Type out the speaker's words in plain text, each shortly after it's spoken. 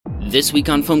This week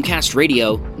on Foamcast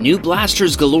Radio, new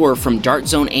blasters galore from Dart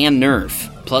Zone and Nerf.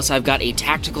 Plus, I've got a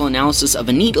tactical analysis of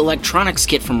a neat electronics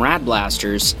kit from Rad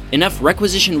Blasters, enough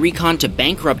requisition recon to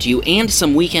bankrupt you and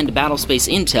some weekend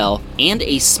battlespace intel, and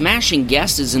a smashing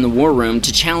guest is in the war room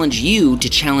to challenge you to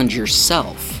challenge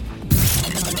yourself.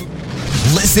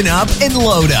 Listen up and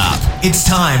load up. It's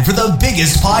time for the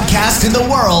biggest podcast in the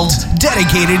world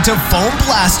dedicated to foam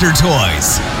blaster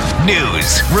toys.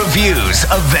 News, reviews,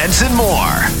 events, and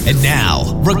more. And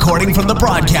now, recording from the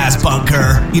broadcast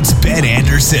bunker, it's Ben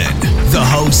Anderson, the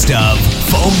host of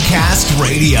Foamcast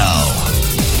Radio.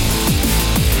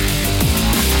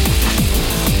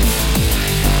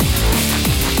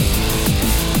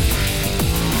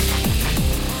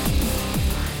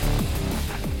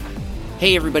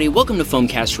 Hey everybody, welcome to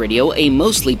Foamcast Radio, a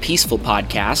mostly peaceful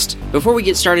podcast. Before we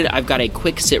get started, I've got a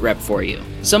quick sit rep for you.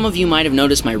 Some of you might have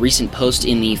noticed my recent post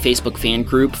in the Facebook fan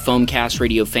group, Foamcast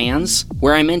Radio Fans,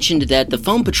 where I mentioned that the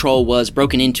Foam Patrol was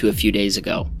broken into a few days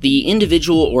ago. The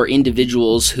individual or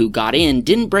individuals who got in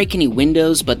didn't break any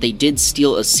windows, but they did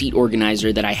steal a seat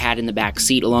organizer that I had in the back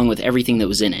seat along with everything that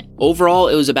was in it. Overall,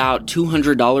 it was about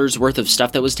 $200 worth of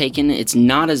stuff that was taken. It's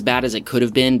not as bad as it could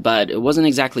have been, but it wasn't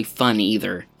exactly fun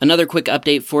either. Another quick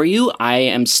update for you, I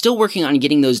am still working on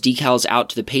getting those decals out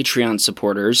to the Patreon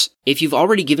supporters. If you've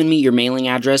already given me your mailing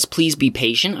address, please be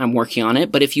patient, I'm working on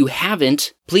it, but if you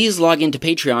haven't, please log into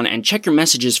Patreon and check your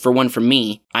messages for one from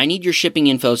me. I need your shipping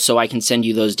info so I can send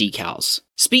you those decals.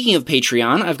 Speaking of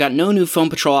Patreon, I've got no new Foam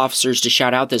Patrol officers to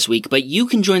shout out this week, but you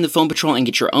can join the Foam Patrol and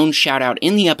get your own shout out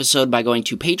in the episode by going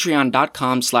to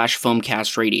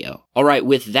patreon.com/foamcastradio. Alright,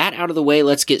 with that out of the way,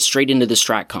 let's get straight into the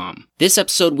Stratcom. This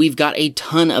episode, we've got a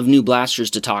ton of new blasters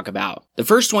to talk about. The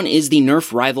first one is the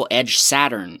Nerf Rival Edge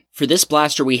Saturn. For this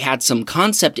blaster, we had some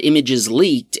concept images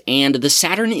leaked, and the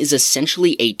Saturn is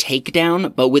essentially a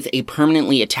takedown, but with a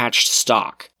permanently attached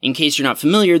stock. In case you're not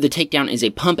familiar, the takedown is a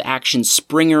pump-action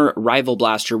Springer rival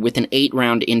blaster with an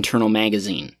 8-round internal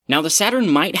magazine. Now, the Saturn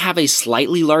might have a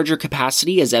slightly larger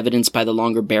capacity, as evidenced by the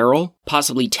longer barrel,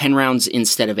 possibly 10 rounds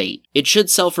instead of 8. It should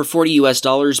sell for $40 US,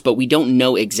 but we don't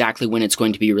know exactly when it's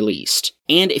going to be released.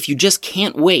 And if you just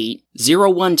can't wait,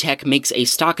 01 Tech makes a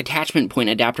stock attachment point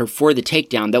adapter for the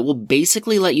takedown that will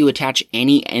basically let you attach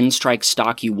any N-Strike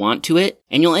stock you want to it,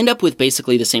 and you'll end up with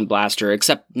basically the same blaster,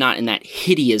 except not in that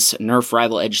hideous Nerf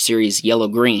Rival Edge series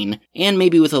yellow-green, and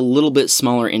maybe with a little bit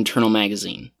smaller internal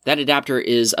magazine. That adapter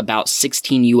is about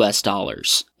 $16 US.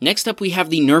 Next up, we have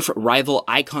the Nerf Rival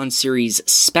Icon Series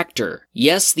Spectre.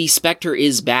 Yes, the Spectre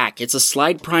is back. It's a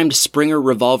slide-primed Springer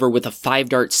revolver with a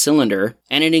 5-dart cylinder,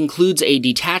 and it includes a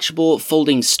detachable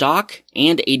folding stock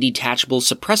and a detachable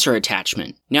suppressor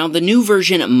attachment. Now, the new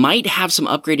version might have some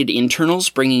upgraded internals,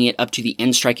 bringing it up to the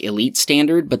N-Strike Elite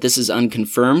standard, but this is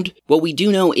unconfirmed. What we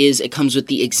do know is it comes with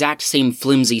the exact same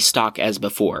flimsy stock as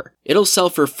before. It'll sell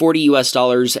for $40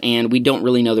 US, and we don't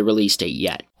really know the release date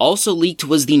yet. Also leaked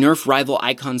was the Nerf Rival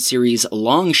Icon Series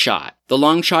Longshot. The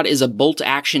Longshot is a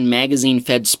bolt-action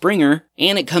magazine-fed Springer,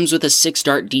 and it comes with a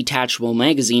 6-dart detachable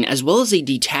magazine, as well as a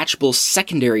detachable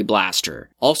secondary blaster.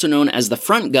 Also known as the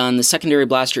front gun, the secondary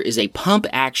blaster is a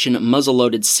pump-action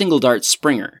muzzle-loaded single-dart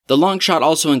Springer. The Longshot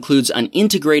also includes an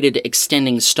integrated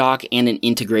extending stock and an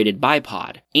integrated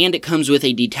bipod, and it comes with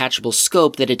a detachable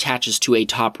scope that attaches to a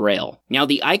top rail. Now,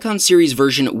 the Icon Series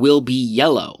version will be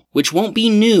yellow, which won't be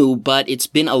new, but it's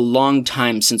been a long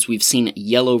time since we've seen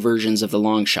yellow versions of the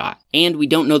Longshot, and we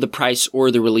don't know the price or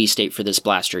the release date for this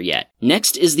blaster yet.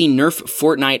 Next is the Nerf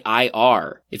Fortnite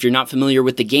IR. If you're not familiar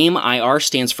with the game, IR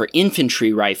stands for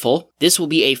Infantry Rifle. This will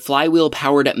be a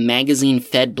flywheel-powered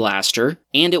magazine-fed blaster,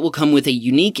 and it will come with a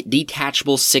unique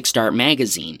detachable 6-dart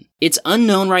magazine. It's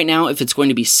unknown right now if it's going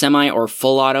to be semi or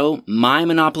full auto. My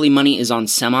Monopoly money is on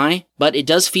semi, but it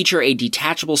does feature a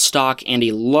detachable stock and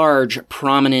a large,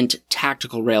 prominent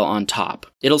tactical rail on top.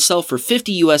 It'll sell for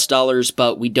 $50 US,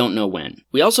 but we don't know when.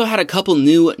 We also had a couple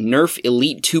new Nerf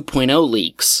Elite 2.0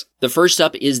 leaks. The first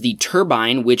up is the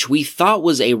Turbine, which we thought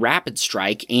was a Rapid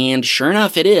Strike, and sure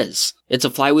enough it is. It's a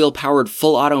flywheel-powered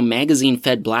full-auto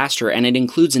magazine-fed blaster, and it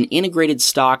includes an integrated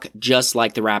stock just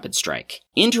like the Rapid Strike.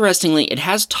 Interestingly, it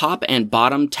has top and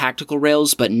bottom tactical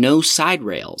rails, but no side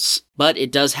rails. But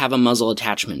it does have a muzzle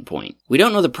attachment point. We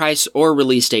don't know the price or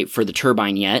release date for the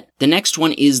Turbine yet. The next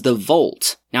one is the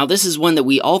Volt. Now, this is one that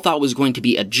we all thought was going to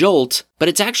be a Jolt, but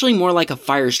it's actually more like a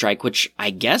Fire Strike, which I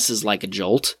guess is like a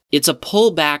Jolt. It's a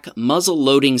pull-back,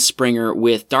 muzzle-loading Springer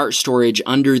with dart storage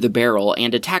under the barrel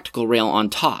and a tactical rail on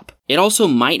top. It also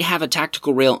might have a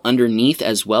tactical rail underneath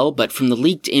as well, but from the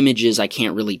leaked images, I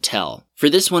can't really tell. For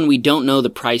this one, we don't know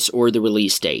the price or the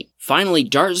release date. Finally,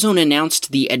 Dart Zone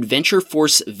announced the Adventure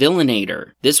Force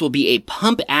Villainator. This will be a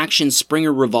pump-action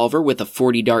Springer revolver with a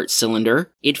 40-dart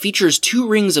cylinder. It features 2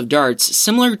 rings of darts,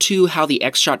 similar to how the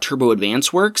X-Shot Turbo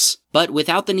Advance works, but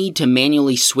without the need to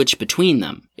manually switch between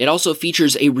them. It also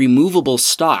features a removable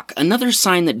stock, another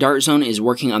sign that Dart Zone is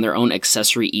working on their own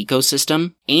accessory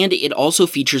ecosystem, and it also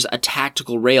features a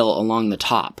tactical rail along the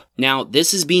top. Now,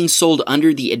 this is being sold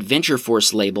under the Adventure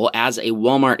Force label as a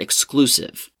Walmart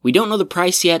exclusive. We don't know the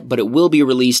price yet, but it will be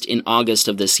released in August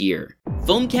of this year.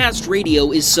 Foamcast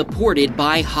Radio is supported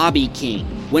by Hobby King.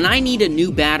 When I need a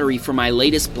new battery for my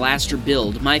latest blaster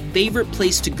build, my favorite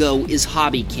place to go is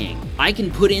Hobby King. I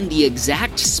can put in the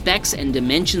exact specs and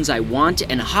dimensions I want,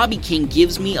 and Hobby King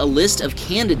gives me a list of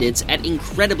candidates at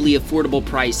incredibly affordable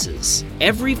prices.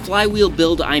 Every flywheel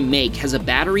build I make has a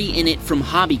battery in it from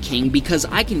Hobby King because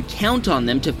I can count on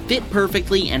them to fit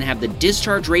perfectly and have the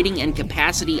discharge rating and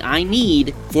capacity I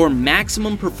need for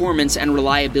maximum performance and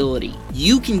reliability.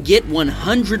 You can get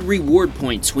 100 reward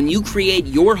points when you create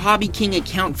your Hobby King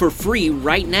account for free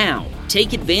right now.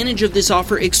 Take advantage of this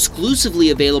offer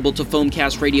exclusively available to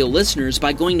Foamcast Radio listeners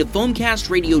by going to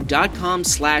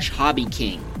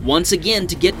foamcastradio.com/hobbyking. Once again,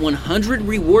 to get 100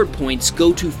 reward points,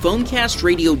 go to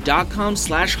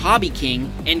foamcastradio.com/hobbyking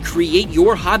and create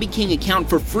your Hobby King account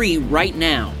for free right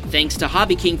now. Thanks to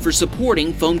Hobby King for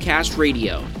supporting Foamcast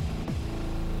Radio.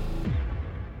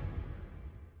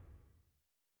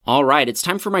 Alright, it's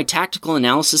time for my tactical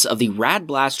analysis of the Rad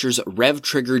Blaster's Rev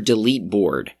Trigger Delete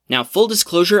board. Now, full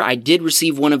disclosure, I did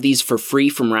receive one of these for free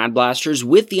from Rad Blasters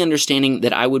with the understanding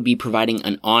that I would be providing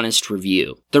an honest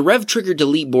review. The Rev Trigger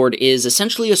Delete board is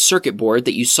essentially a circuit board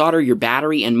that you solder your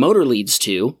battery and motor leads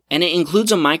to, and it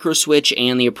includes a micro switch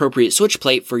and the appropriate switch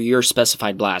plate for your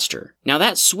specified blaster. Now,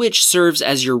 that switch serves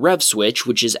as your rev switch,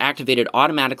 which is activated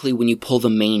automatically when you pull the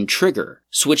main trigger.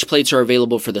 Switch plates are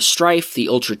available for the Strife, the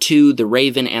Ultra 2, the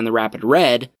Raven, and the Rapid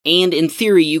Red, and in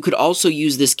theory, you could also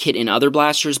use this kit in other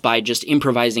blasters by just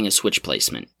improvising a switch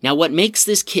placement. Now, what makes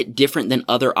this kit different than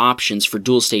other options for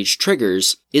dual-stage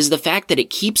triggers is the fact that it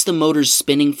keeps the motors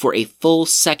spinning for a full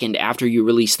second after you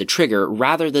release the trigger,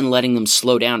 rather than letting them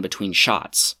slow down between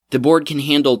shots. The board can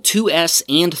handle 2S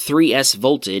and 3S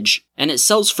voltage, and it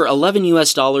sells for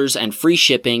 $11 and free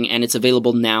shipping, and it's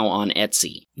available now on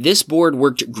Etsy. This board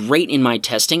worked great in my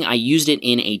testing. I used it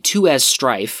in a 2S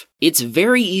Strife. It's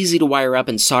very easy to wire up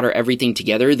and solder everything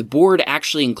together. The board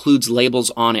actually includes labels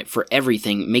on it for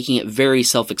everything, making it very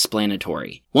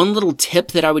self-explanatory. One little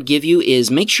tip that I would give you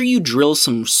is make sure you drill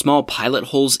some small pilot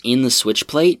holes in the switch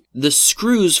plate. The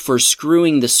screws for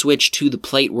screwing the switch to the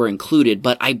plate were included,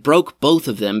 but I broke both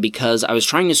of them because I was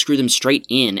trying to screw them straight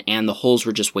in and the holes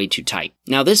were just way too tight.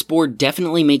 Now, this board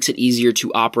definitely makes it easier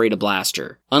to operate a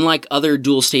blaster. Unlike other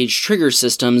dual-stage trigger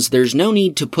systems, there's no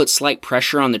need to put slight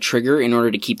pressure on the trigger in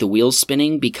order to keep the wheels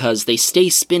spinning because they stay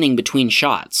spinning between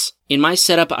shots. In my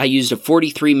setup, I used a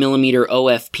 43mm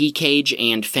OFP cage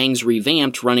and Fangs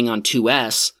Revamped running on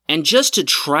 2S, and just to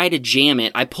try to jam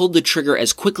it, I pulled the trigger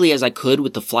as quickly as I could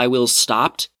with the flywheels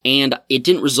stopped, and it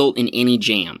didn't result in any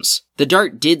jams. The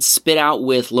dart did spit out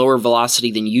with lower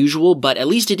velocity than usual, but at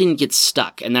least it didn't get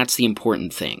stuck, and that's the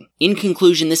important thing. In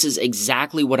conclusion, this is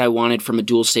exactly what I wanted from a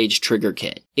dual-stage trigger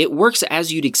kit. It works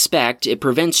as you'd expect, it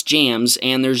prevents jams,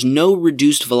 and there's no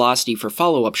reduced velocity for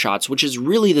follow-up shots, which is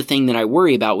really the thing that I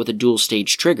worry about with a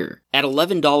dual-stage trigger. At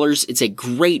 $11, it's a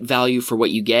great value for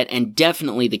what you get, and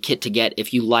definitely the kit to get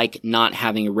if you like not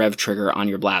having a rev trigger on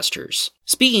your blasters.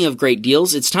 Speaking of great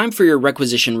deals, it's time for your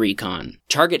requisition recon.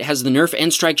 Target has the Nerf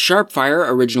N-Strike Sharpfire,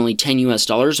 originally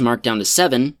 $10 marked down to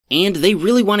 $7, and they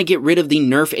really want to get rid of the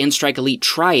Nerf N-Strike Elite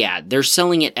Triad. They're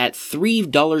selling it at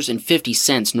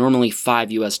 $3.50, normally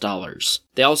 $5.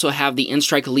 They also have the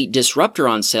N-Strike Elite Disruptor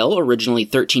on sale, originally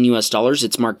 $13,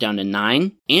 it's marked down to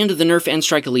 $9, and the Nerf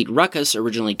N-Strike Elite Ruckus,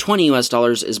 originally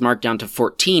 $20, is marked down to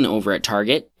 $14 over at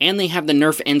Target, and they have the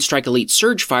Nerf N-Strike Elite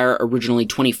Surgefire, originally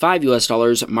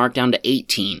 $25, marked down to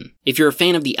 $18. If you're a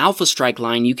fan of the Alpha Strike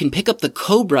line, you can pick up the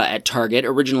Cobra at Target,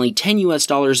 originally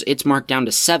 $10, it's marked down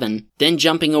to $7. Then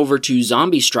jumping over to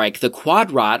Zombie Strike, the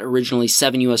Quad Rot, originally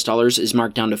 $7, is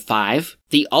marked down to $5.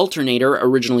 The Alternator,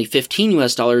 originally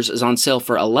 $15, is on sale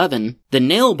for $11. The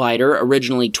Nail Biter,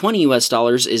 originally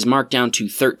 $20, is marked down to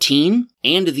 $13.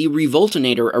 And the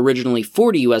Revoltinator, originally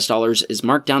 $40, is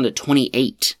marked down to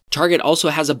 $28. Target also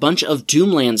has a bunch of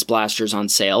Doomlands blasters on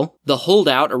sale. The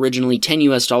Holdout, originally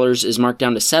 $10, is marked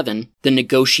down to $7. The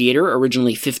Negotiator,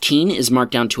 originally $15, is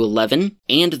marked down to $11.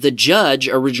 And the Judge,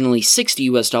 originally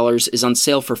 $60, is on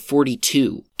sale for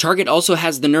 $42. Target also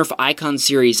has the Nerf Icon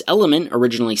Series Element,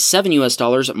 originally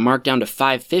 $7 marked down to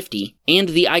 $5.50, and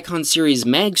the Icon Series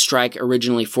Mag Strike,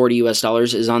 originally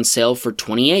 $40 is on sale for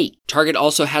 $28. Target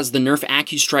also has the Nerf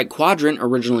AccuStrike Quadrant,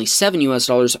 originally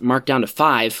 $7 marked down to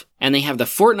 $5, and they have the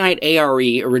Fortnite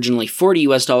ARE, originally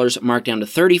 $40 marked down to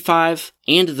 $35,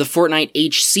 and the Fortnite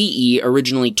HCE,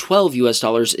 originally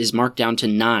 $12 is marked down to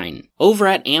 $9. Over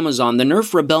at Amazon, the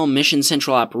Nerf Rebel Mission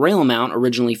Central App Rail Mount,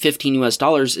 originally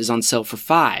 $15 is on sale for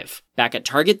 $5. Back at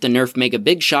Target, the Nerf Mega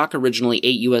Big Shock, originally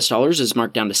 $8 is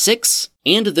marked down to $6,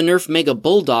 and the Nerf Mega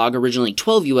Bulldog, originally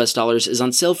 $12 is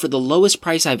on sale for the lowest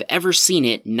price I've ever seen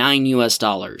it,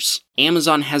 $9.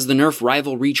 Amazon has the Nerf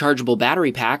Rival Rechargeable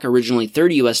Battery Pack, originally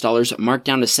 $30 marked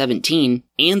down to $17,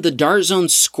 and the Dart Zone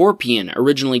Scorpion,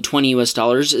 originally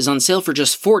 $20 is on sale for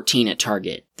just $14 at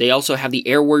Target. They also have the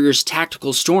Air Warriors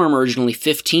Tactical Storm, originally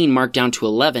 $15 marked down to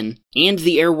 $11, and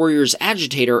the Air Warriors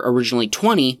Agitator, originally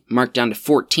 $20 marked down to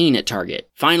 $14 at Target.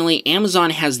 Finally,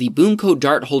 Amazon has the Boomco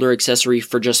Dart Holder accessory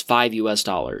for just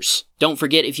 $5. Don't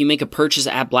forget, if you make a purchase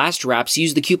at Blaster Wraps,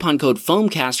 use the coupon code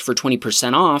FOAMCAST for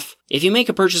 20% off. If you make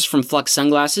a purchase from Flux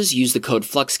Sunglasses, use the code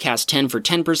FluxCast10 for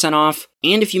 10% off.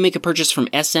 And if you make a purchase from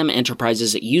SM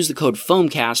Enterprises, use the code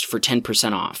FOAMCAST for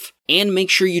 10% off. And make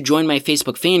sure you join my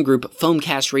Facebook fan group,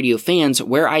 Foamcast Radio Fans,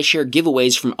 where I share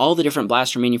giveaways from all the different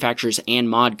blaster manufacturers and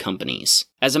mod companies.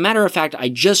 As a matter of fact, I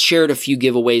just shared a few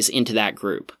giveaways into that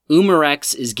group.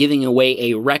 Umarex is giving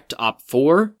away a Rect Op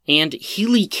 4, and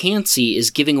Healy Cansey is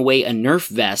giving away a Nerf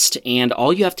vest, and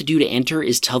all you have to do to enter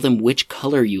is tell them which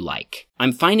color you like.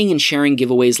 I'm finding and sharing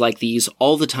giveaways like these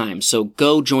all the time, so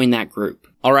go join that group.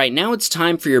 Alright, now it's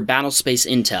time for your Battlespace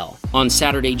Intel. On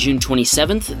Saturday, June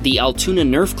 27th, the Altoona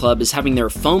Nerf Club is having their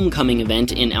Foamcoming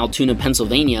event in Altoona,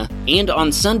 Pennsylvania, and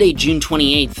on Sunday, June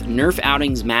 28th, Nerf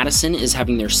Outings Madison is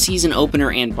having their season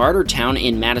opener and Bartertown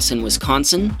in Madison,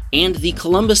 Wisconsin, and the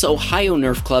Columbus, Ohio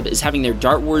Nerf Club is having their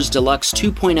Dart Wars Deluxe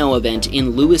 2.0 event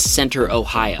in Lewis Center,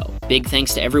 Ohio. Big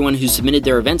thanks to everyone who submitted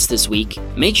their events this week.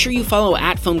 Make sure you follow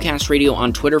at Foamcast Radio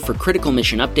on Twitter for critical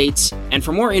mission updates, and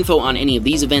for more info on any of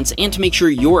these events and to make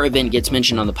sure your event gets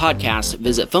mentioned on the podcast,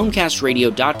 visit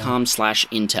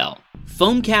foamcastradio.com/intel.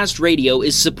 Foamcast Radio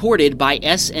is supported by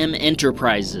SM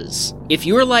Enterprises. If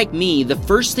you're like me, the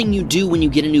first thing you do when you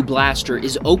get a new blaster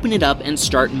is open it up and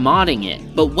start modding it.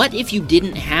 But what if you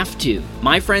didn't have to?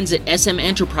 My friends at SM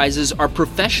Enterprises are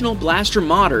professional blaster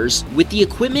modders with the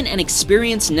equipment and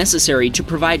experience necessary to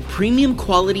provide premium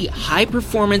quality,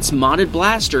 high-performance modded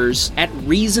blasters at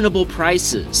reasonable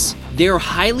prices. Their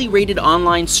highly rated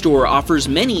online store offers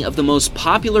many of the most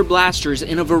popular blasters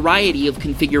in a variety of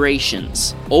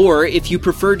configurations. Or, if you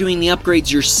prefer doing the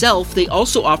upgrades yourself, they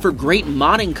also offer great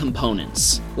modding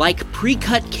components, like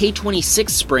pre-cut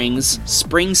K26 springs,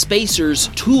 spring spacers,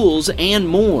 tools, and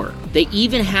more. They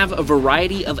even have a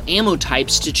variety of ammo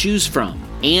types to choose from.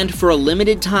 And for a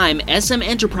limited time, SM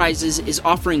Enterprises is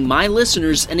offering my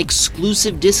listeners an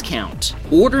exclusive discount.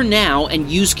 Order now and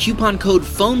use coupon code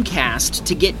FOAMCAST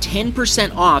to get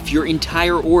 10% off your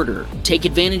entire order. Take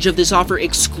advantage of this offer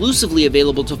exclusively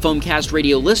available to Foamcast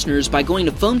Radio listeners by going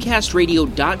to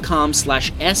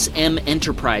foamcastradio.com/SM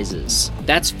Enterprises.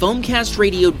 That's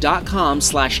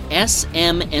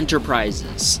foamcastradio.com/SM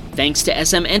Enterprises. Thanks to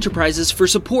SM Enterprises for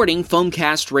supporting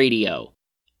Foamcast Radio.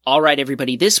 Alright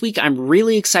everybody, this week I'm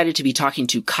really excited to be talking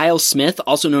to Kyle Smith,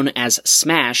 also known as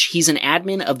Smash. He's an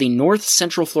admin of the North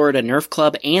Central Florida Nerf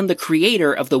Club and the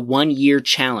creator of the 1 Year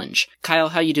Challenge. Kyle,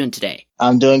 how you doing today?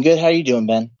 I'm doing good. How you doing,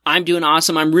 Ben? I'm doing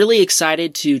awesome. I'm really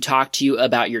excited to talk to you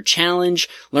about your challenge,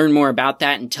 learn more about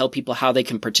that, and tell people how they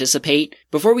can participate.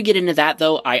 Before we get into that,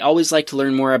 though, I always like to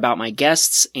learn more about my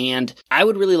guests, and I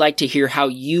would really like to hear how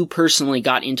you personally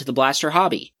got into the blaster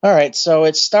hobby. All right, so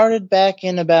it started back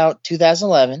in about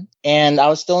 2011, and I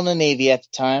was still in the Navy at the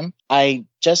time. I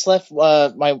just left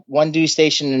my one-duty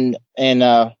station in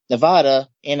Nevada,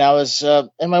 and I was on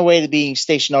my way to being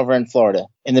stationed over in Florida.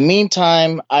 In the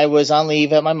meantime, I was on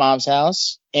leave at my mom's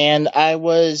house, and I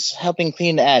was helping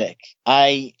clean the attic.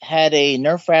 I had a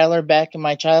Nerf Rattler back in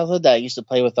my childhood that I used to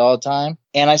play with all the time,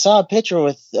 and I saw a picture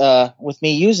with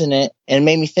me using it, and it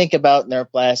made me think about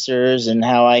Nerf blasters and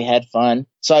how I had fun.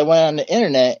 So I went on the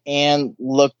internet and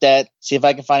looked see if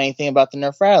I could find anything about the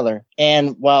Nerf Rattler.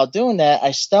 And while doing that,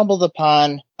 I stumbled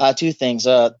upon two things,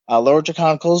 Lord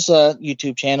Draconical's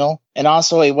YouTube channel, and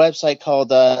also a website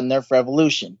called Nerf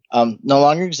Revolution. No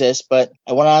longer exists, but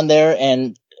I went on there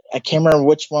and I can't remember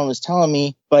which one was telling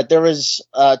me, but there was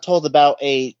told about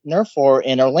a Nerf war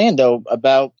in Orlando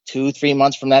about 2-3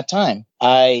 months from that time.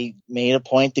 I made a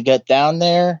point to get down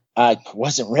there. I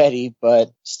wasn't ready,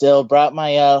 but still brought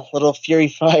my little Fury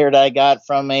Fire that I got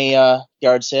from a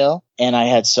yard sale, and I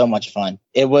had so much fun.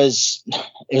 It was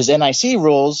NIC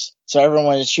rules, so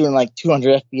everyone was shooting like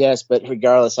 200 FPS, but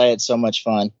regardless, I had so much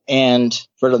fun. And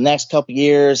for the next couple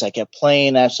years, I kept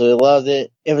playing, absolutely loved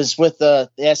it. It was with the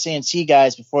SNC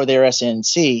guys before they were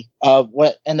SNC.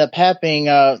 What ended up happening,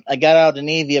 I got out of the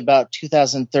Navy about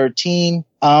 2013,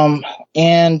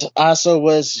 and also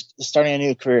was starting a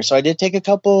new career. So I did take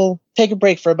a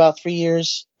break for about 3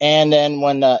 years. And then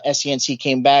when SCNC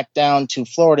came back down to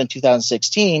Florida in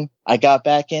 2016, I got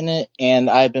back in it, and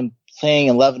I've been playing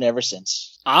and loving it ever since.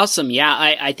 Awesome.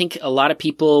 Yeah, I think a lot of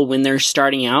people, when they're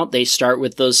starting out, they start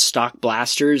with those stock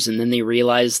blasters, and then they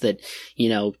realize that,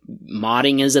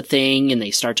 modding is a thing, and they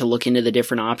start to look into the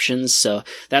different options. So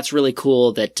that's really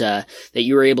cool that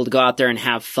you were able to go out there and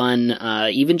have fun,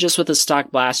 even just with a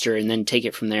stock blaster, and then take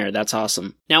it from there. That's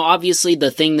awesome. Now, obviously, the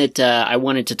thing that I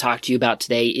wanted to talk to you about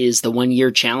today is the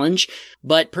 1-year challenge.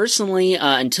 But personally,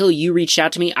 until you reached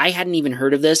out to me, I hadn't even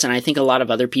heard of this, and I think a lot of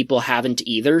other people haven't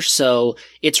either. So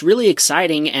it's really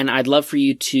exciting, and I'd love for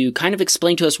you to kind of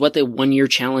explain to us what the 1-year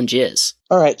challenge is.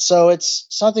 All right, so it's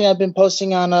something I've been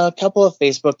posting on a couple of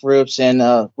Facebook groups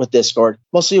and with Discord.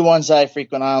 Mostly ones I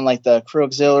frequent on, like the Crew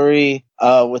Auxiliary,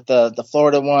 with the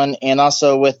Florida one, and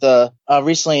also with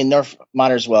recently Nerf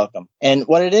Modders Welcome. And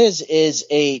what it is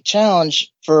a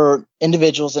challenge for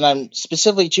individuals, and I'm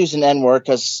specifically choosing NWAR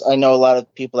because I know a lot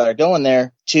of people that are going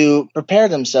there, to prepare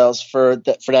themselves for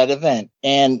that event.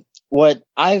 And what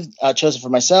I've chosen for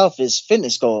myself is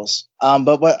fitness goals.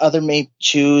 But what other may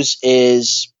choose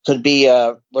could be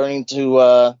learning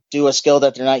to do a skill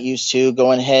that they're not used to,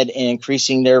 going ahead and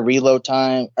increasing their reload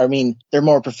time. Their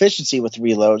more proficiency with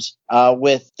reloads,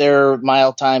 with their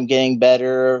mile time getting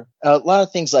better, a lot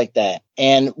of things like that.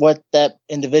 And what that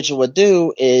individual would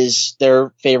do is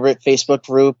their favorite Facebook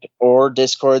group or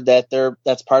Discord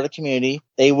that's part of the community,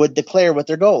 they would declare what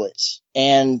their goal is.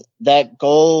 And that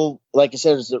goal, like I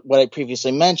said, is what I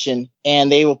previously mentioned, and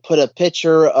they will put a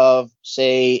picture of,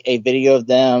 say, a video of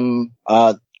them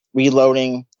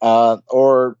reloading,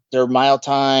 or their mile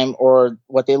time, or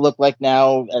what they look like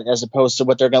now as opposed to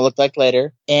what they're going to look like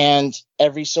later. And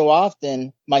every so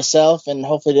often, myself and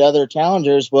hopefully the other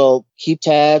challengers will keep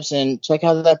tabs and check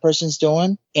how that person's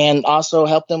doing, and also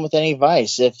help them with any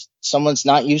advice. If someone's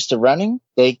not used to running,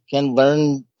 they can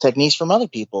learn techniques from other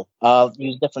people,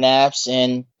 use different apps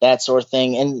and that sort of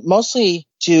thing. And mostly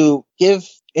to give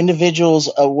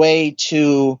individuals a way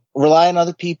to rely on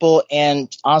other people. And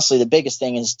honestly, the biggest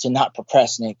thing is to not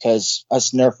procrastinate, because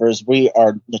us Nerfers, we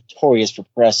are notorious for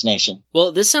procrastination.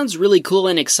 Well, this sounds really cool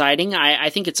and exciting. I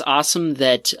think it's awesome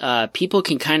that people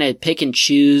can kind of pick and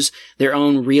choose their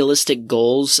own realistic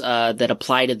goals that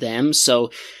apply to them.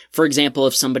 So, for example,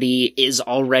 if somebody is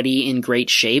already in great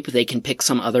shape, they can pick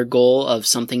some other goal of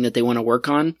something that they want to work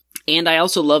on. And I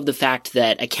also love the fact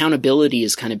that accountability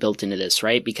is kind of built into this,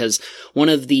 right? Because one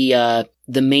of the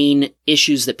main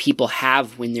issues that people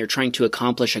have when they're trying to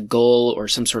accomplish a goal or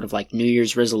some sort of like New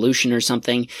Year's resolution or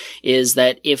something is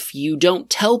that if you don't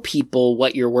tell people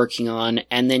what you're working on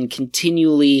and then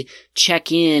continually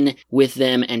check in with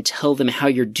them and tell them how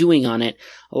you're doing on it,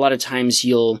 a lot of times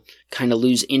you'll kind of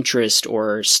lose interest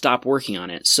or stop working on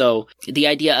it. So the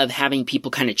idea of having people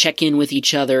kind of check in with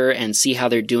each other and see how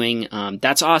they're doing,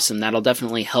 that's awesome. That'll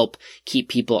definitely help keep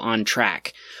people on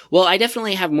track. Well, I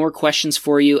definitely have more questions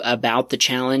for you about the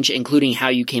challenge, including how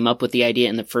you came up with the idea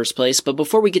in the first place. But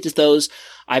before we get to those,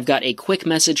 I've got a quick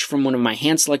message from one of my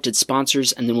hand-selected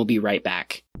sponsors, and then we'll be right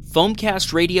back.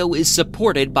 Foamcast Radio is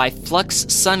supported by Flux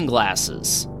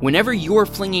Sunglasses. Whenever you're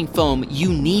flinging foam,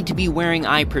 you need to be wearing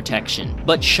eye protection.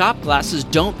 But shop glasses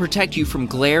don't protect you from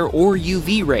glare or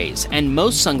UV rays, and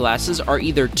most sunglasses are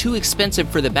either too expensive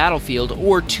for the battlefield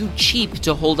or too cheap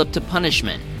to hold up to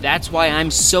punishment. That's why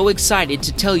I'm so excited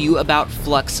to tell you about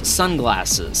Flux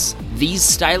Sunglasses. These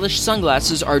stylish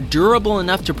sunglasses are durable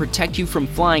enough to protect you from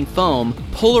flying foam,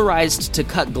 polarized to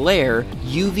cut glare,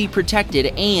 UV protected,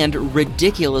 and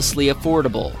ridiculously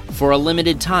affordable. For a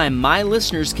limited time, my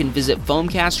listeners can visit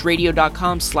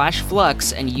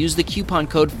foamcastradio.com/flux and use the coupon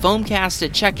code FOAMCAST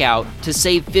at checkout to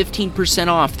save 15%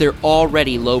 off their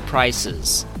already low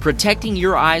prices. Protecting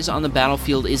your eyes on the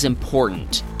battlefield is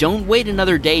important. Don't wait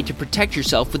another day to protect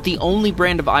yourself with the only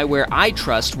brand of eyewear I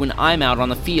trust when I'm out on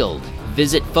the field.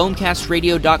 Visit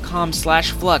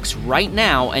foamcastradio.com/flux right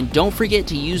now, and don't forget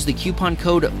to use the coupon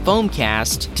code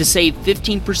FOAMCAST to save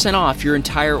 15% off your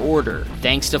entire order.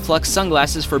 Thanks to Flux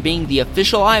Sunglasses for being the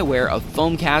official eyewear of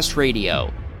Foamcast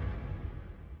Radio.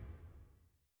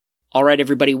 All right,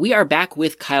 everybody, we are back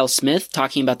with Kyle Smith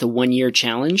talking about the 1-year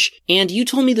challenge. And you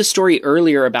told me the story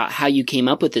earlier about how you came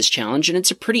up with this challenge, and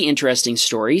it's a pretty interesting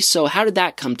story. So how did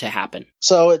that come to happen?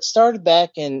 So it started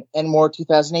back in Enmore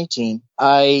 2018.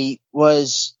 I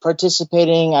was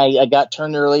participating. I got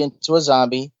turned early into a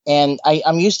zombie, and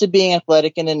I'm used to being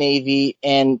athletic in the Navy.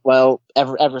 And well,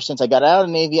 ever since I got out of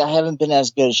the Navy, I haven't been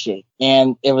as good a shape.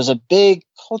 And it was a big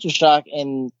culture shock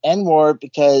in Enmore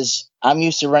because I'm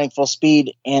used to running full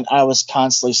speed, and I was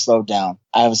constantly slowed down.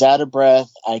 I was out of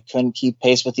breath. I couldn't keep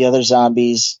pace with the other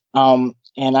zombies. And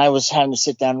I was having to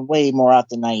sit down way more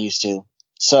often than I used to.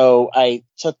 So I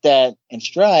took that in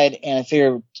stride, and I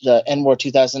figured the Enmore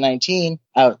 2019,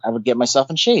 I would get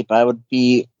myself in shape. I would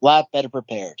be a lot better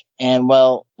prepared. And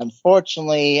well,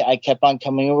 unfortunately, I kept on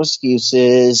coming up with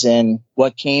excuses, and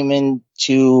what came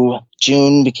into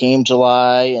June became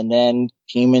July, and then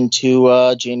came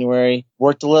into January.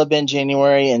 Worked a little bit in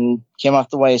January and came off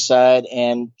the wayside,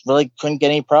 and really couldn't get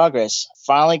any progress.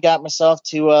 Finally got myself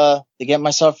to get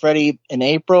myself ready in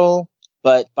April.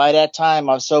 But by that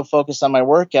time, I was so focused on my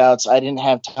workouts, I didn't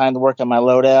have time to work on my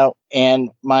loadout.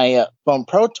 And my Foam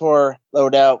Pro Tour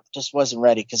loadout just wasn't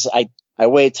ready because I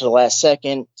waited to the last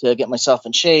second to get myself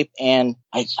in shape. And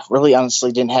I really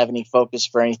honestly didn't have any focus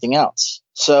for anything else.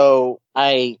 So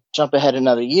I jumped ahead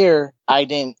another year. I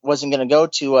wasn't going to go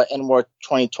to Enmore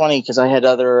 2020 because I had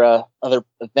other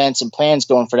events and plans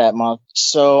going for that month.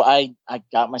 So I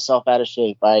got myself out of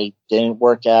shape. I didn't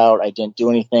work out. I didn't do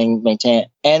anything, maintain it.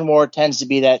 Enmore tends to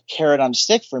be that carrot on the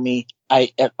stick for me.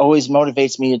 It always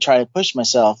motivates me to try to push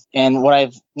myself. And what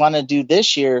I want to do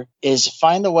this year is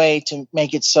find a way to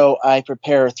make it so I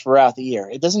prepare throughout the year.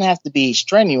 It doesn't have to be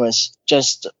strenuous,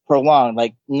 just prolonged,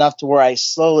 like enough to where I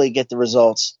slowly get the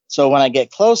results. So when I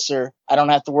get closer, I don't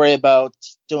have to worry about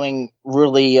doing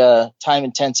really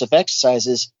time-intensive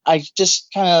exercises. I just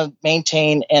kind of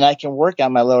maintain, and I can work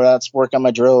on my loadouts, work on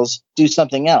my drills, do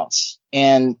something else.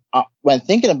 And when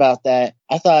thinking about that,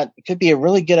 I thought it could be a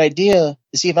really good idea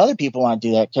to see if other people want to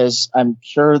do that, because I'm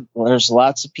sure there's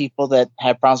lots of people that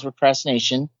have problems with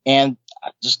procrastination, and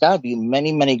there's got to be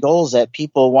many, many goals that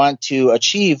people want to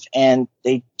achieve, and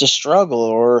they just struggle,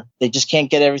 or they just can't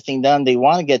get everything done they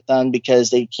want to get done because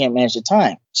they can't manage the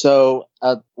time. So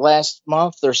last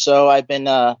month or so, I've been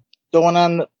going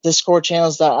on Discord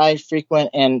channels that I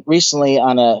frequent, and recently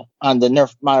on the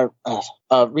Nerf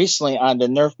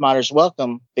Modders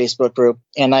Welcome Facebook group,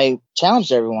 and I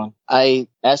challenged everyone. I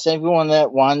asked everyone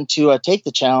that wanted to take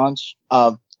the challenge,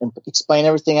 and explain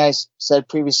everything I said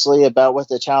previously about what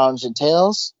the challenge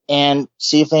entails, and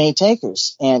see if any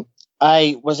takers. And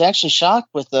I was actually shocked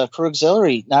with the Crew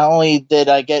Auxiliary. Not only did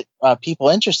I get people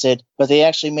interested, but they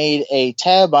actually made a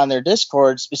tab on their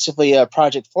Discord, specifically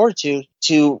Project Fortitude,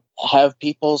 to have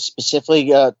people specifically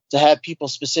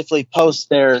post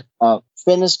their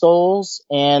fitness goals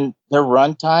and their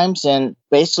run times. And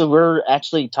basically, we're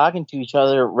actually talking to each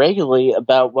other regularly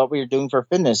about what we were doing for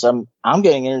fitness. I'm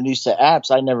getting introduced to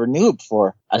apps I never knew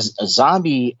before. A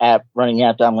zombie running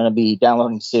app that I'm going to be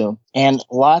downloading soon. And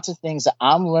lots of things that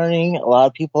I'm learning, a lot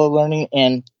of people are learning,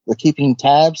 and we're keeping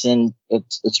tabs, and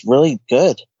it's really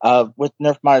good. With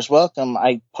Nerf Modders Welcome,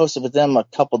 I posted with them a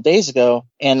couple days ago,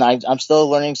 and I'm still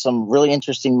learning some really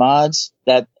interesting mods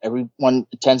that everyone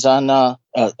intends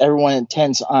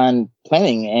on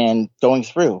planning and going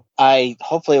through. I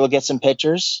hopefully will get some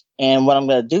pictures, and what I'm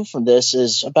going to do from this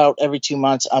is about every 2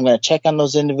 months, I'm going to check on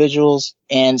those individuals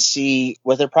and see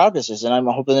what their progress is, and I'm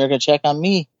hoping they're going to check on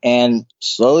me. And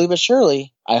slowly but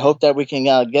surely, I hope that we can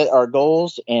get our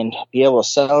goals and be able to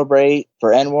celebrate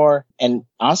for Enmore. And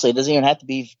honestly, it doesn't even have to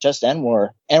be just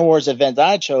Enmore. Enmore's event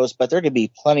I chose, but there could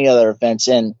be plenty of other events,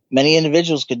 and many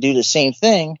individuals could do the same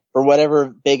thing for whatever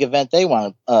big event they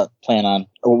want to plan on,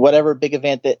 or whatever big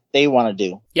event that they want to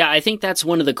do. Yeah, I think that's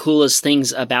one of the coolest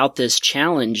things about this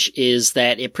challenge is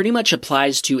that it pretty much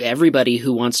applies to everybody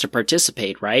who wants to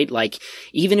participate, right? Like,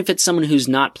 even if it's someone who's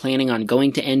not planning on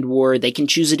going to End War, they can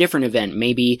choose a different event,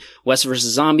 maybe West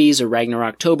vs. Zombies or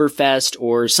Ragnarok Oktoberfest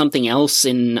or something else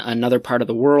in another part of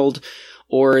the world.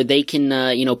 Or they can,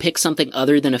 pick something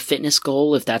other than a fitness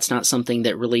goal if that's not something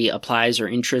that really applies or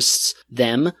interests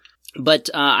them. But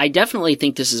I definitely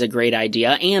think this is a great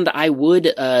idea, and I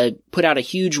would put out a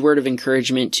huge word of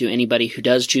encouragement to anybody who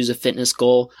does choose a fitness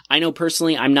goal. I know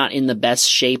personally I'm not in the best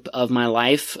shape of my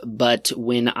life, but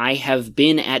when I have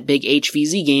been at big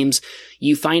HVZ games,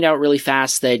 you find out really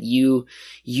fast that you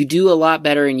do a lot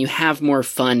better and you have more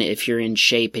fun if you're in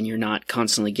shape and you're not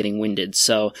constantly getting winded.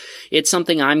 So it's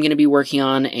something I'm going to be working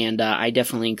on, and I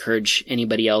definitely encourage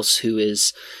anybody else who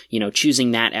is,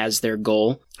 choosing that as their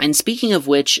goal. And speaking of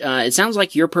which, it sounds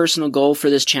like your personal goal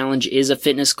for this challenge is a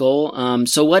fitness goal.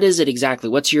 So what is it exactly?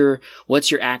 What's your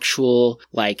actual,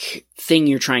 thing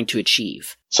you're trying to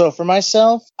achieve? So for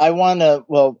myself, I would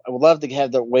love to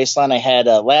have the waistline I had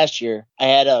last year.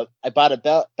 I bought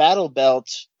a battle belt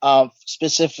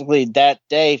specifically that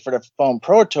day for the Foam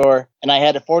Pro Tour, and I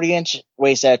had a 40-inch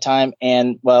waist at a time,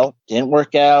 and didn't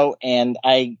work out, and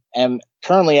I am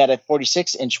currently at a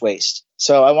 46-inch waist.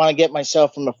 So I want to get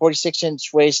myself from a 46-inch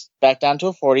waist back down to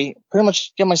a 40, pretty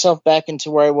much get myself back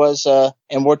into where I was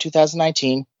in War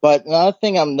 2019. But another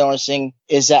thing I'm noticing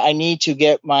is that I need to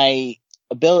get my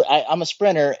ability. I'm a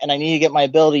sprinter, and I need to get my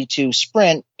ability to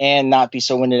sprint and not be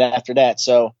so winded after that.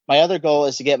 So my other goal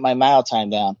is to get my mile time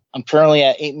down. I'm currently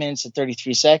at 8 minutes and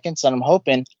 33 seconds, and I'm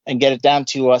hoping and get it down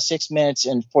to 6 minutes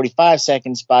and 45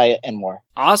 seconds by and more.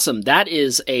 Awesome. That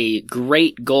is a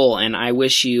great goal, and I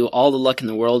wish you all the luck in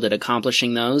the world at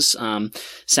accomplishing those.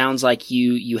 Sounds like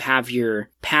you have your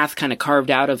path kind of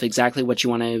carved out of exactly what you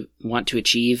want to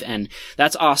achieve, and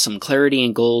that's awesome. Clarity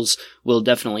and goals will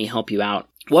definitely help you out.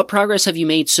 What progress have you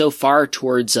made so far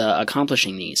towards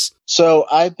accomplishing these? So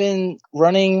I've been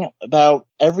running about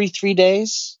every 3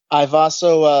 days. I've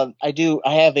also I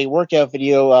have a workout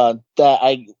video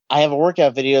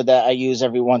that I use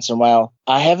every once in a while.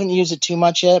 I haven't used it too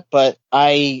much yet, but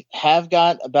I have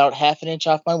got about half an inch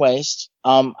off my waist.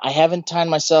 I haven't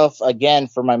timed myself again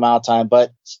for my mile time,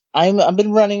 but I've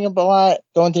been running a lot,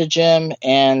 going to the gym,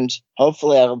 and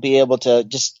hopefully I'll be able to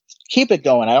just keep it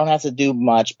going. I don't have to do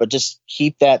much, but just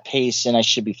keep that pace and I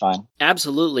should be fine.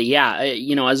 Absolutely. Yeah.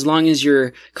 As long as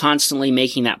you're constantly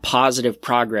making that positive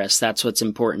progress, that's what's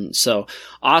important. So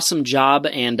awesome job,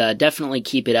 and definitely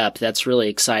keep it up. That's really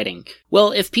exciting.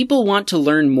 Well, if people want to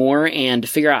learn more and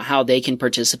figure out how they can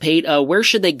participate, where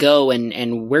should they go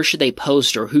and where should they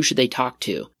post, or who should they talk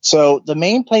to? So the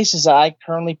main places I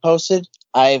currently posted,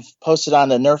 I've currently posted on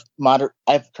the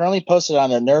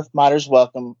Nerf Modders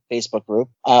Welcome Facebook group,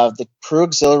 the Crew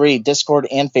Auxiliary Discord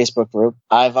and Facebook group.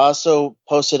 I've also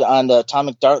posted on the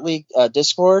Atomic Dart League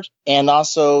Discord, and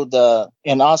also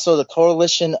the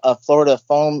Coalition of Florida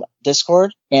Foam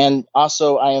Discord. And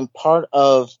also I am part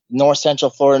of North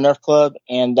Central Florida Nerf Club,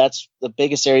 and that's the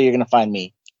biggest area you're going to find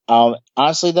me.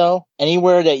 Honestly, though,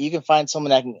 anywhere that you can find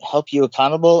someone that can help you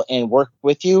accountable and work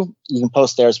with you, you can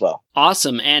post there as well.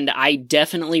 Awesome. And I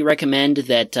definitely recommend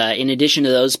that in addition to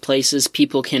those places,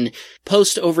 people can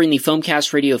post over in the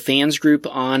Foamcast Radio fans group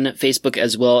on Facebook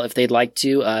as well if they'd like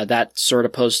to. That sort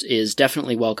of post is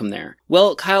definitely welcome there.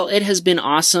 Well, Kyle, it has been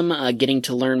awesome getting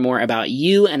to learn more about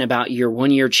you and about your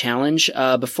 1-year challenge.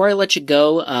 Before I let you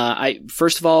go,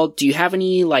 first of all, do you have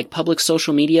any public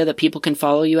social media that people can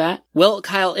follow you at? Well,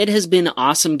 Kyle, it has been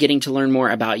awesome getting to learn more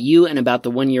about you and about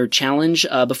the 1-year challenge.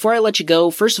 Before I let you go,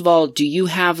 first of all, do you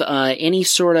have any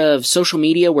sort of social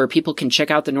media where people can check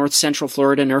out the North Central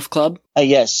Florida Nerf Club?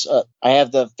 Yes, I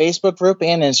have the Facebook group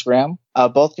and Instagram.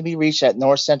 Both can be reached at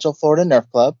North Central Florida Nerf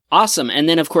Club. Awesome. And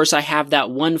then, of course, I have that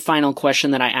one final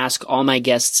question that I ask all my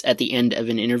guests at the end of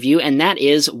an interview, and that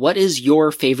is, what is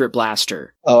your favorite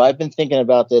blaster? Oh, I've been thinking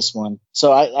about this one.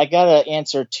 So I got to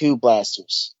answer 2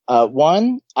 blasters.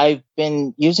 One, I've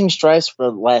been using Strifes for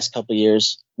the last couple of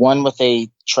years. One with a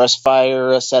Trust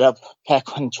Fire setup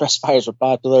back when Trust Fires were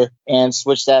popular, and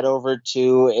switched that over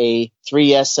to a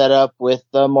 3S setup with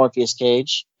the Morpheus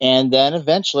cage. And then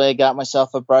eventually I got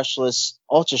myself a brushless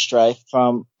Ultra Strife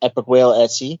from Epic Whale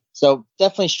Etsy. So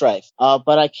definitely Strife.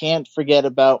 But I can't forget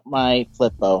about my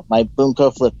flip bow, my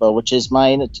Boomco flip bow, which is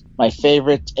my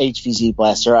favorite HVZ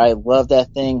blaster. I love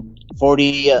that thing.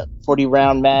 40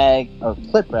 round mag, or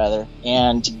clip rather,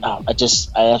 and I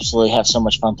absolutely have so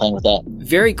much fun playing with that.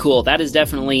 Very cool. That is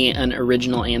definitely an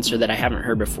original answer that I haven't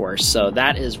heard before, so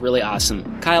that is really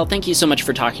awesome. Kyle, thank you so much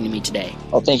for talking to me today.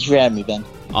 Oh, thank you for having me, Ben.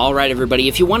 All right, everybody,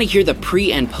 if you want to hear the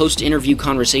pre- and post-interview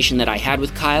conversation that I had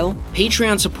with Kyle,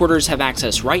 Patreon supporters have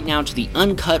access right now to the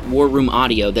uncut War Room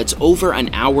audio that's over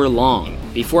an hour long.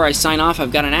 Before I sign off,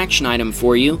 I've got an action item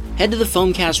for you. Head to the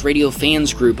Foamcast Radio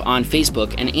fans group on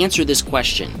Facebook and answer this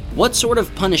question. What sort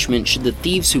of punishment should the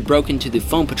thieves who broke into the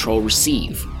Foam Patrol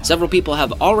receive? Several people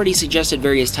have already suggested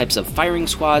various types of firing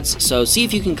squads, so see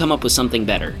if you can come up with something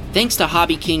better. Thanks to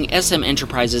Hobby King, SM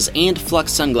Enterprises, and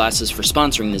Flux Sunglasses for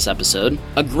sponsoring this episode.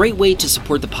 A great way to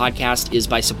support the podcast is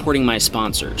by supporting my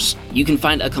sponsors. You can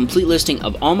find a complete listing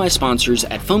of all my sponsors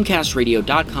at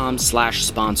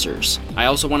foamcastradio.com/sponsors. I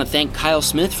also want to thank Kyle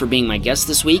Smith for being my guest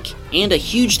this week, and a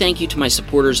huge thank you to my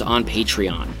supporters on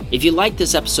Patreon. If you liked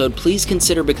this episode, please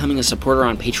consider becoming a supporter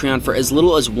on Patreon for as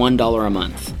little as $1 a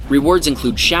month. Rewards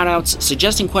include shoutouts,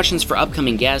 suggesting questions for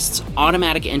upcoming guests,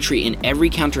 automatic entry in every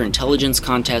counterintelligence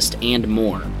contest, and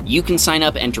more. You can sign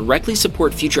up and directly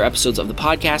support future episodes of the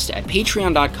podcast at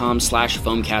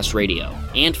patreon.com/foamcastradio.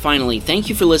 And finally, thank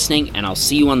you for listening, and I'll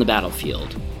see you on the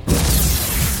battlefield.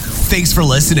 Thanks for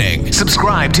listening.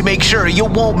 Subscribe to make sure you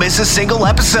won't miss a single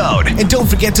episode. And don't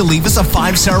forget to leave us a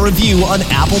 5-star review on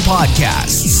Apple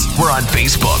Podcasts. We're on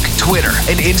Facebook, Twitter,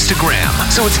 and Instagram,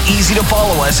 so it's easy to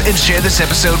follow us and share this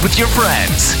episode with your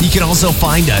friends. You can also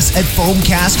find us at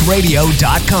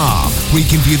foamcastradio.com, where you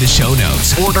can view the show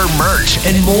notes, order merch,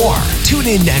 and more. Tune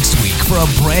in next week for a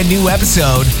brand new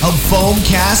episode of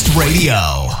Foamcast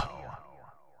Radio.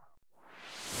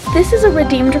 This is a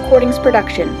Redeemed Recordings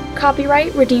production.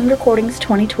 Copyright Redeemed Recordings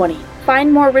 2020.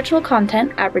 Find more original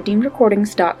content at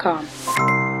redeemedrecordings.com.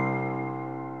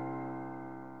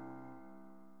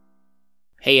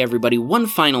 Hey everybody, one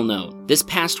final note. This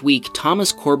past week,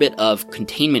 Thomas Corbett of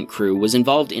Containment Crew was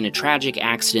involved in a tragic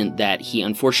accident that he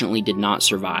unfortunately did not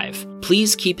survive.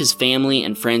 Please keep his family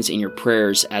and friends in your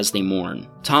prayers as they mourn.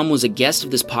 Tom was a guest of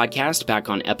this podcast back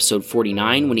on episode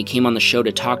 49 when he came on the show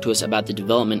to talk to us about the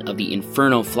development of the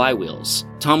Inferno flywheels.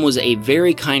 Tom was a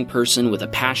very kind person with a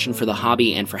passion for the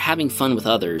hobby and for having fun with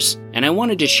others, and I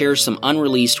wanted to share some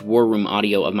unreleased War Room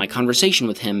audio of my conversation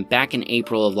with him back in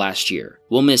April of last year.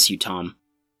 We'll miss you, Tom.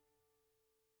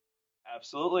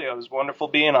 Absolutely. It was wonderful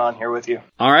being on here with you.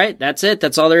 All right, that's it.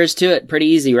 That's all there is to it. Pretty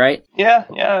easy, right? Yeah,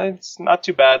 it's not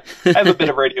too bad. I have a bit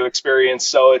of radio experience,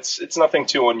 so it's nothing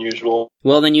too unusual.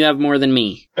 Well, then you have more than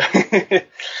me.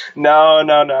 No.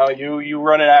 You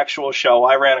run an actual show.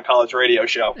 I ran a college radio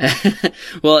show.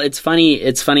 Well, it's funny.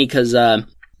 It's funny because I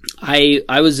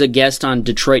was a guest on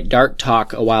Detroit Dark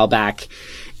Talk a while back,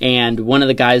 and one of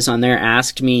the guys on there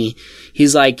asked me,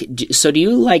 he's like, so do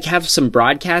you like have some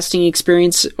broadcasting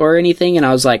experience or anything? And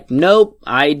I was like, nope,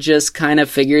 I just kind of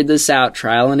figured this out,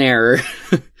 trial and error.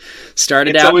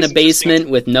 Started out in a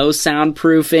basement with no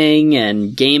soundproofing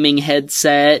and gaming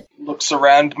headset. Looks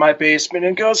around my basement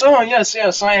and goes, oh,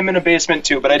 yes, I am in a basement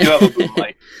too, but I do have a boom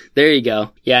mic. There you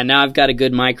go. Yeah, now I've got a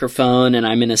good microphone and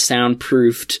I'm in a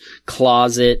soundproofed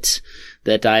closet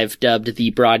that I've dubbed the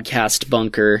broadcast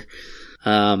bunker.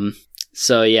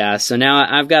 So now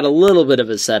I've got a little bit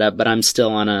of a setup, but I'm still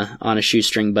on a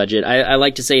shoestring budget. I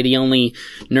like to say the only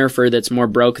nerfer that's more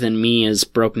broke than me is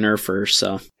Broke Nerfer,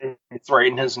 so. It's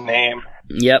right in his name.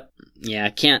 Yep. Yeah,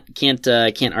 can't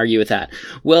argue with that.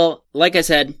 Well, like I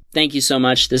said, thank you so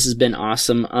much. This has been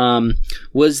awesome.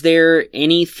 Was there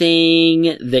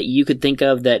anything that you could think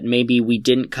of that maybe we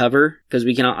didn't cover? Because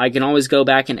I can always go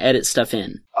back and edit stuff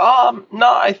in.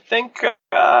 No, I think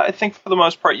for the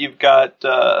most part you've got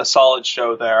a solid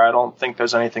show there. I don't think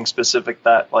there's anything specific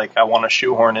that I want to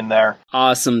shoehorn in there.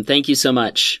 Awesome. Thank you so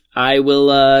much. I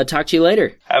will talk to you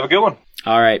later. Have a good one.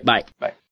 All right. Bye. Bye.